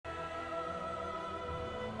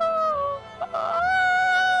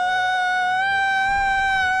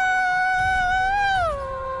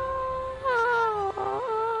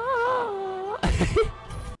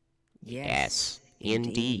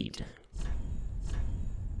Indeed.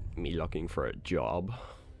 Me looking for a job.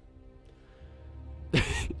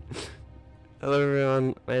 Hello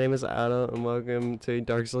everyone, my name is Ada and welcome to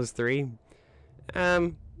Dark Souls 3. I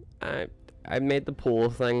made the poll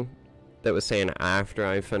thing that was saying after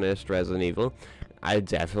I finished Resident Evil. I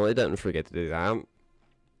definitely didn't forget to do that.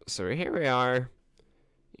 So here we are.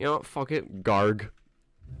 You know what, fuck it, Garg.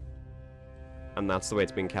 And that's the way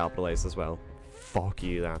it's been capitalized as well. Fuck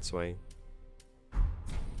you, that's why.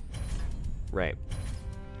 Right.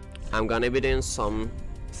 I'm gonna be doing some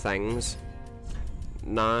things.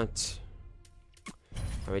 Not...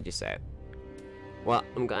 How would you say it? Well,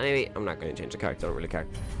 I'm not gonna change the character, I don't really care.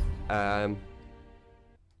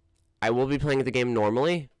 I will be playing the game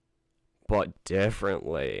normally, but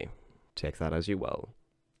differently. Take that as you will.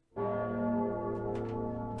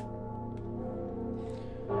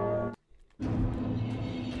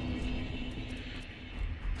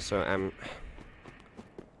 So,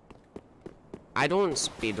 I don't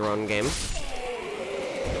speedrun games,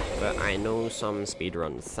 but I know some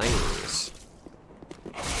speedrun things.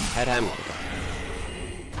 Hit him.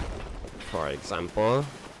 For example,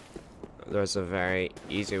 there's a very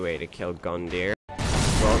easy way to kill Gundyr.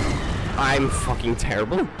 Well, I'm fucking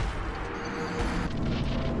terrible.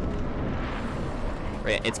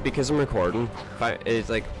 Right, it's because I'm recording. It's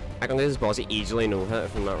like, I can do this boss easily no hit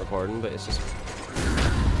if I'm not recording, but it's just...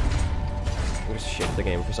 I'm just shit at the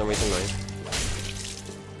game for some reason now.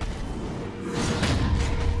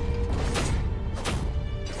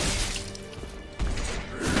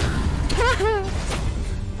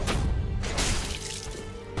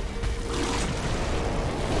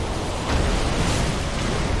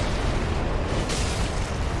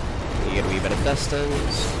 You get a wee bit of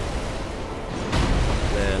distance.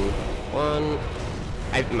 Then one.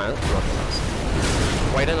 I've not lost.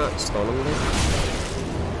 Why did I not stun him then?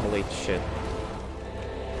 Holy shit.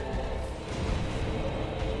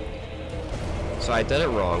 So I did it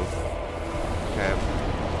wrong. Okay.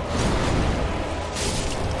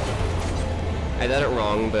 I did it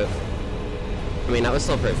wrong, but I mean that was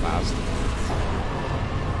still pretty fast.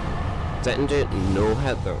 Didn't do it no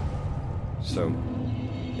hit though. So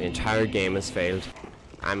the entire game has failed.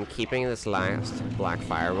 I'm keeping this last black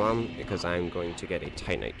firebomb because I'm going to get a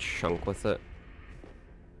titanite chunk with it.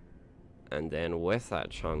 And then with that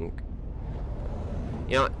chunk,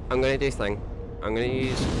 you know what? I'm gonna do this thing. I'm gonna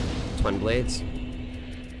use twin blades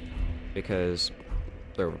because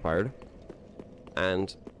they're overpowered,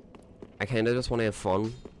 and I kind of just want to have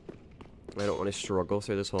fun. I don't want to struggle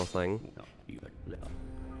through this whole thing.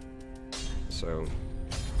 So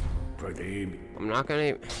I'm not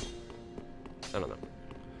gonna. I don't know.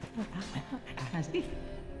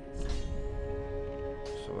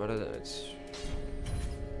 So what is it? It's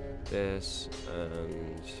this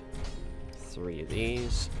and 3 of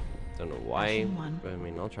these. Don't know why, but I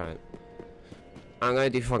mean, I'll try it. I'm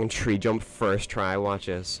gonna do fucking tree jump first try, watch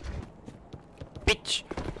this. Bitch!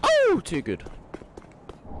 Oh, too good.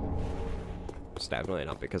 It's definitely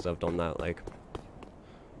not because I've done that, like...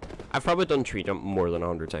 I've probably done tree jump more than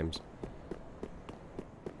 100 times.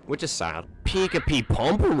 Which is sad. Pika-pee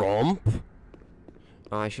pump-a-rump!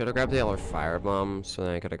 Oh, I should have grabbed the other firebomb, so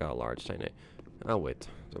then I could have got a large tiny. Oh wait,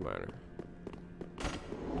 doesn't matter.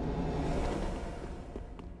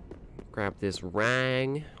 Grab this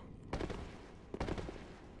rang.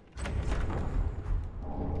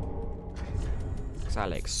 Cause I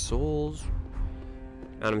like souls.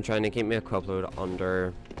 And I'm trying to keep my equip load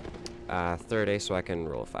under 30 so I can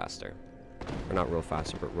roll faster. Or not roll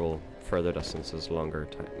faster, but roll further distances, longer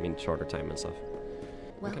time, I mean shorter time and stuff.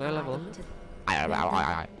 Well, can I level up?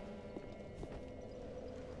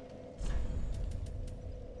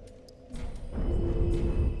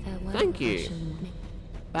 Thank you.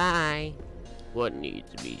 Bye. What needs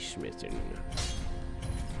to be smithing?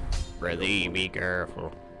 Really be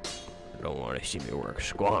careful. I don't want to see me work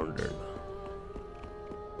squandered.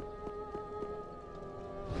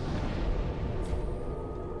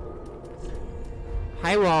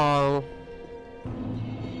 Hi, Wall.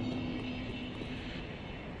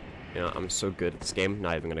 You know, I'm so good at this game,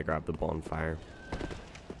 not even gonna grab the bonfire.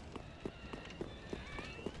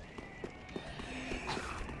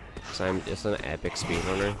 So I'm just an epic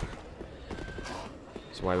speedrunner.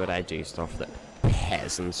 So why would I do stuff that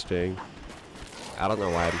peasants do? I don't know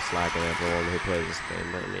why I'm slagging everyone who plays this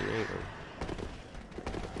game, but I mean, there you go.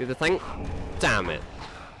 Do the thing? Damn it.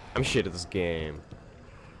 I'm shit at this game.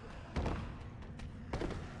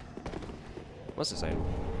 What's this saying?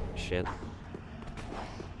 Shit.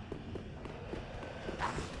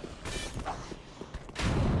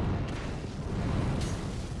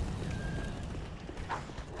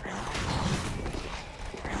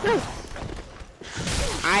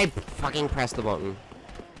 I fucking pressed the button.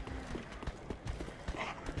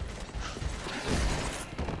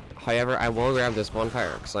 However, I will grab this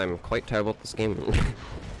bonfire because I'm quite terrible at this game.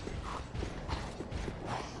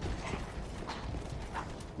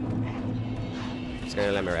 Just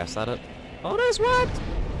gonna let me rest at it. Oh, there's what?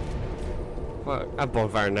 What? A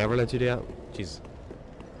bonfire never let you do that. Jeez.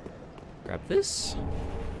 Grab this.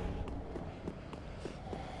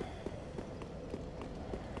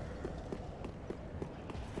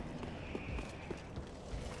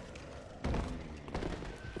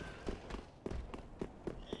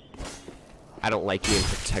 I don't like you in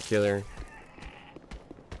particular.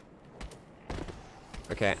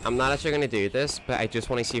 Okay, I'm not actually gonna do this, but I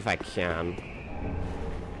just want to see if I can.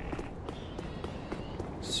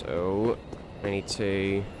 So, I need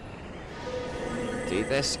to do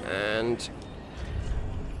this and...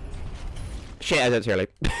 Shit, I did it too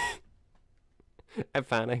late. I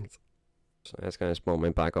panicked. So that's gonna spawn me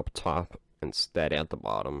back up top instead at the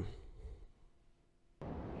bottom.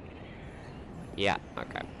 Yeah,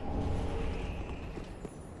 okay.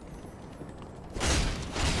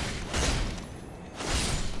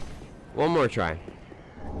 One more try.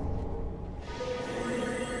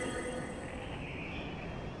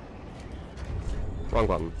 Wrong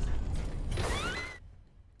button.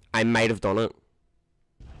 I might have done it.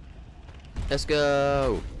 Let's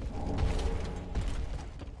go.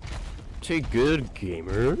 Too good,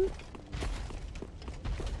 gamer.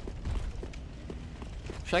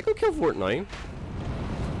 Should I go kill Fortnite?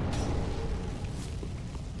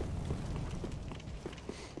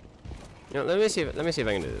 Yeah, let me see if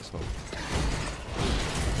I can do this one.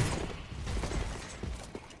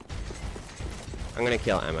 I'm gonna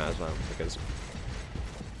kill Emma as well because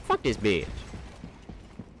fuck this bitch.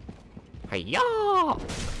 Hiya!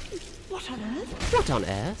 What on earth? What on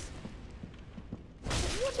earth?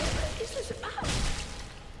 Whatever is this about?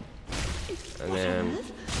 And then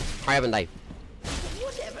I haven't died.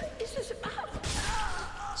 Whatever is this about?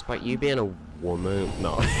 It's about you being a woman.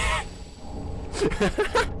 No.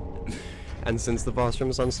 And since the boss room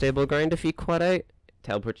is on stable ground, if you quit out,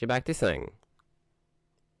 teleport you back to thing.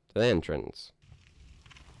 To the entrance.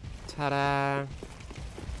 Ta-da!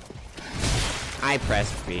 I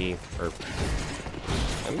press B, or...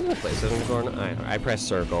 I'm gonna place it in the corner. I press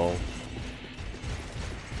circle.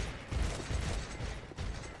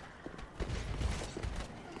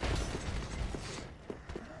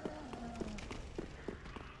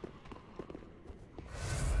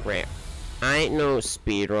 Right. I ain't no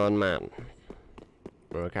speedrun man.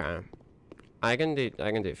 Okay. I can do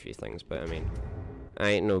a few things, but I mean, I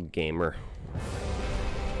ain't no gamer.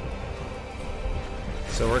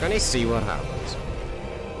 So we're gonna see what happens.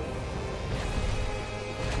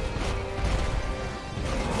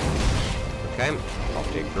 Okay,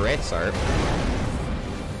 off to a great start.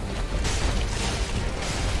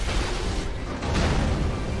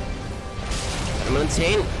 I'm on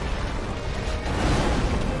 10.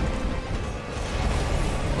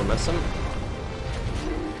 We're missing.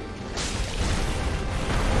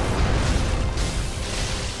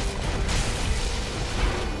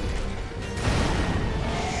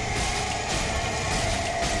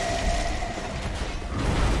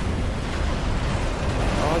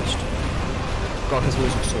 God, his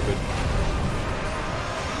music's so good.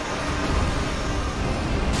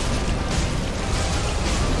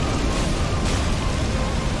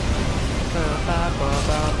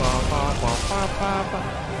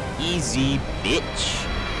 Easy, bitch.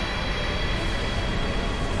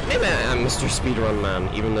 Maybe I'm Mr. Speedrun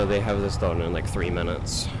Man, even though they have this done in like 3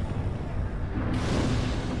 minutes.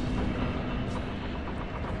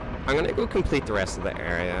 I'm gonna go complete the rest of the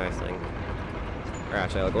area, I think. Or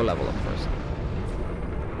actually, I'll go level up first.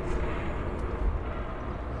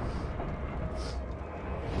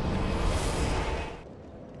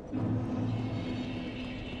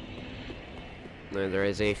 Now there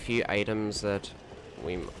is a few items that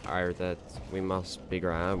we must be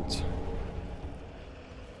grabbed.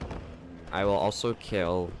 I will also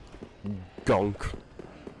kill Gunk.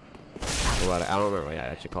 What I don't remember what I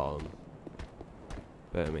actually call him.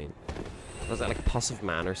 But I mean, was that like a pussive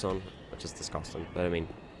man or something? Which is disgusting. But I mean,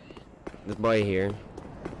 this boy here,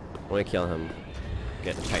 I want to kill him.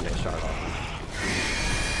 Get the Titanite shard off.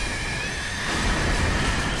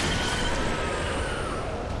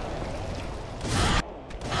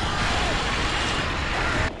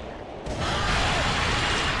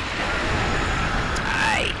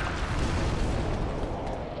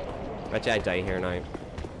 Bet you I die here now.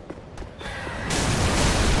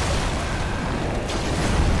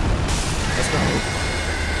 Let's go.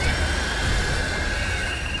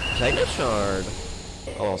 Titanite shard.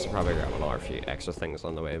 I'll also probably grab a few extra things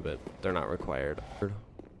on the way, but they're not required.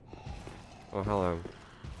 Oh, hello.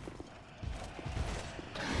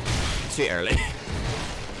 Too early.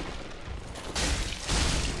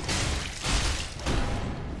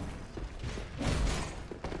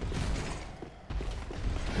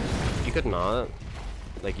 You could not.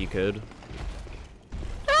 Like, you could.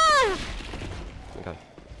 Ah! Okay.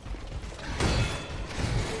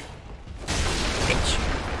 Bitch.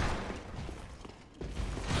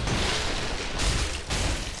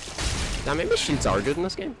 Now, maybe shields are good in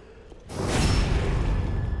this game.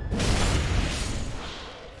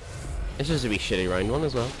 It's just a wee shitty round one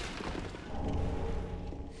as well.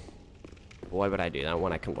 Why would I do that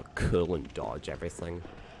when I can look cool and dodge everything?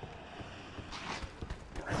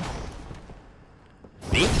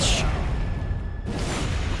 Bitch!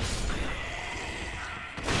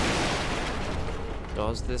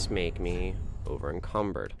 Does this make me over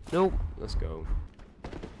encumbered? Nope. Let's go.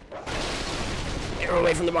 Get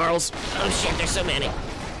away from the barrels. Oh shit, there's so many.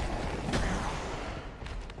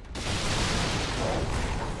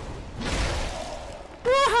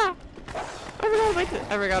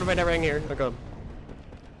 I forgot about everything here. Oh god.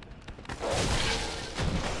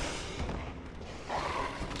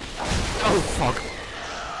 Oh fuck.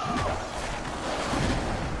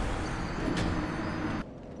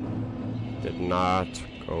 Did not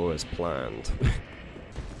go as planned.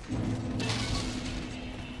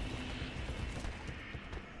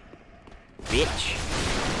 Bitch.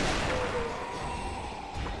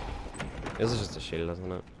 This is just a shield,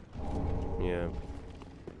 isn't it? Yeah.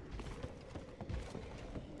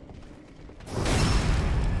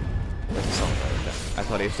 I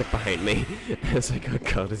thought he was like behind me. I was like, oh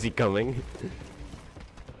god, is he coming?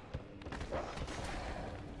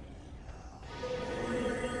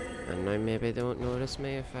 And now maybe they won't notice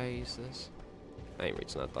me if I use this. I ain't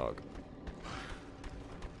reaching that dog.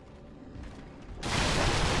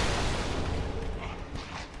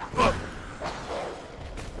 Oh!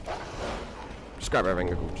 Just grab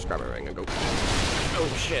everything and go. Just grab everything and go.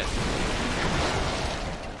 Oh shit.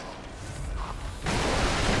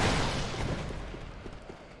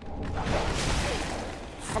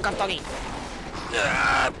 Fuck off, doggy!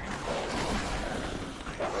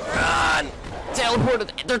 Run! Teleported!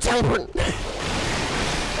 They're teleporting!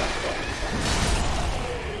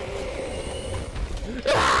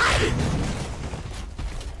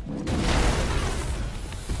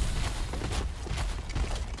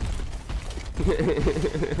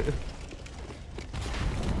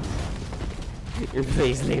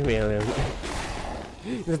 Please leave me alone.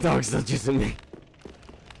 The dog's still chasing me.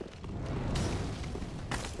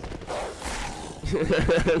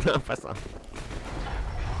 No pasa.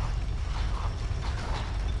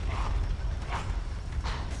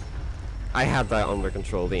 I had that under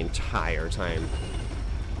control the entire time.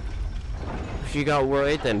 If you got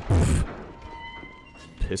worried, then poof.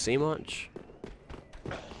 Pissy much.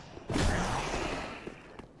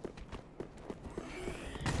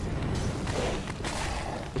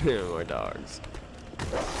 More dogs.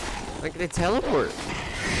 Like they teleport.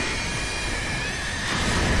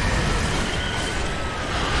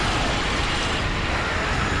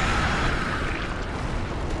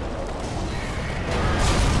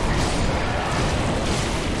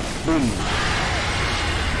 Boom.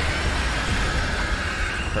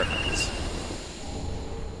 Perfect.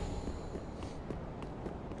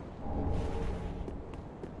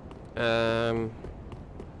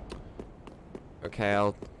 Okay,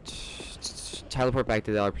 I'll teleport back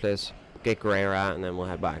to the other place, get Grey Rat, and then we'll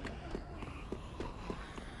head back.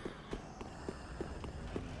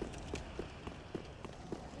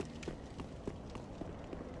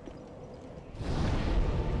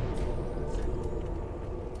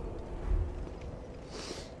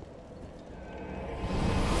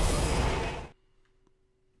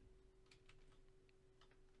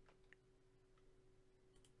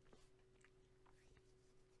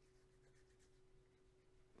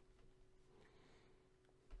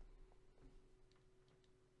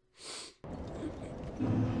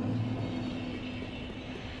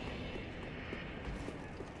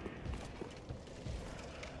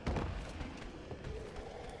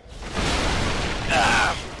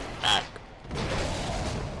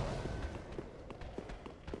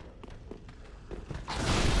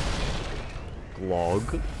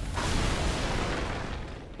 Log.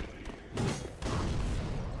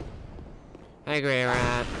 Hey, Grey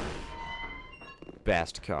Rat.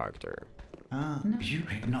 Best character. You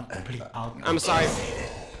have not complete out. I'm sorry.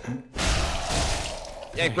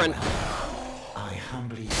 Yeah, Grunt. I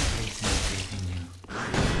humbly place my faith in you.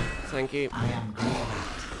 Thank you. I am Grey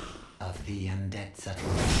Rat of the undead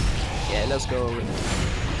settlement. Yeah, let's go.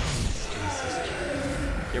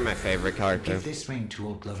 You're my favorite character. Give this ring to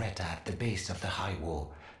old Loretta at the base of the high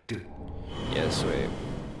wall. Yeah, sweet.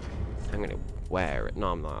 I'm gonna wear it.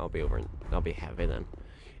 No, I'm not. I'll be heavy then.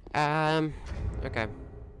 Okay.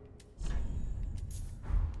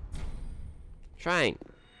 Shrine.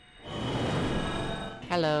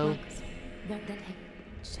 Hello.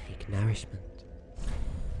 Seek nourishment.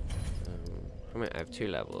 I have 2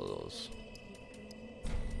 levels.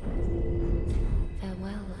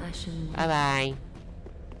 Farewell, Ashen. Bye bye.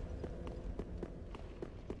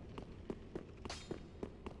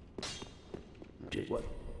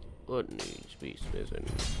 What needs to be smitten?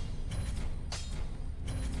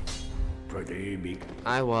 Pretty big.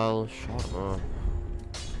 I will. Shut up.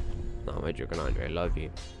 No, my joking, Andre. I love you.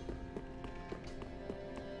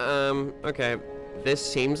 Okay. This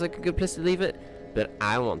seems like a good place to leave it, but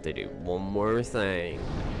I want to do one more thing.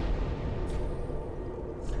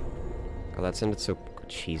 God, that sounded so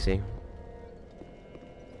cheesy.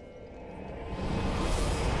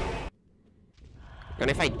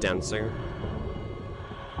 Gonna fight Dancer.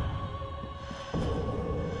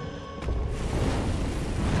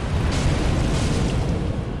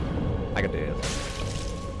 I could do it.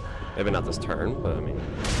 Maybe not this turn, but I mean.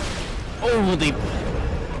 Oh, the.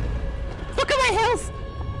 Look at my health!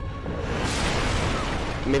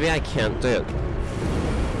 Maybe I can't do it.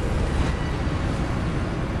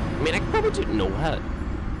 I mean, I could probably do no hit.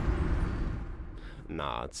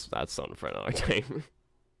 Nah, that's something for another time.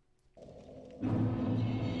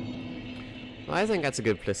 Well, I think that's a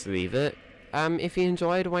good place to leave it. If you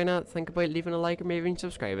enjoyed, why not think about leaving a like or maybe even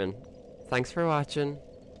subscribing. Thanks for watching.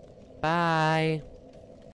 Bye.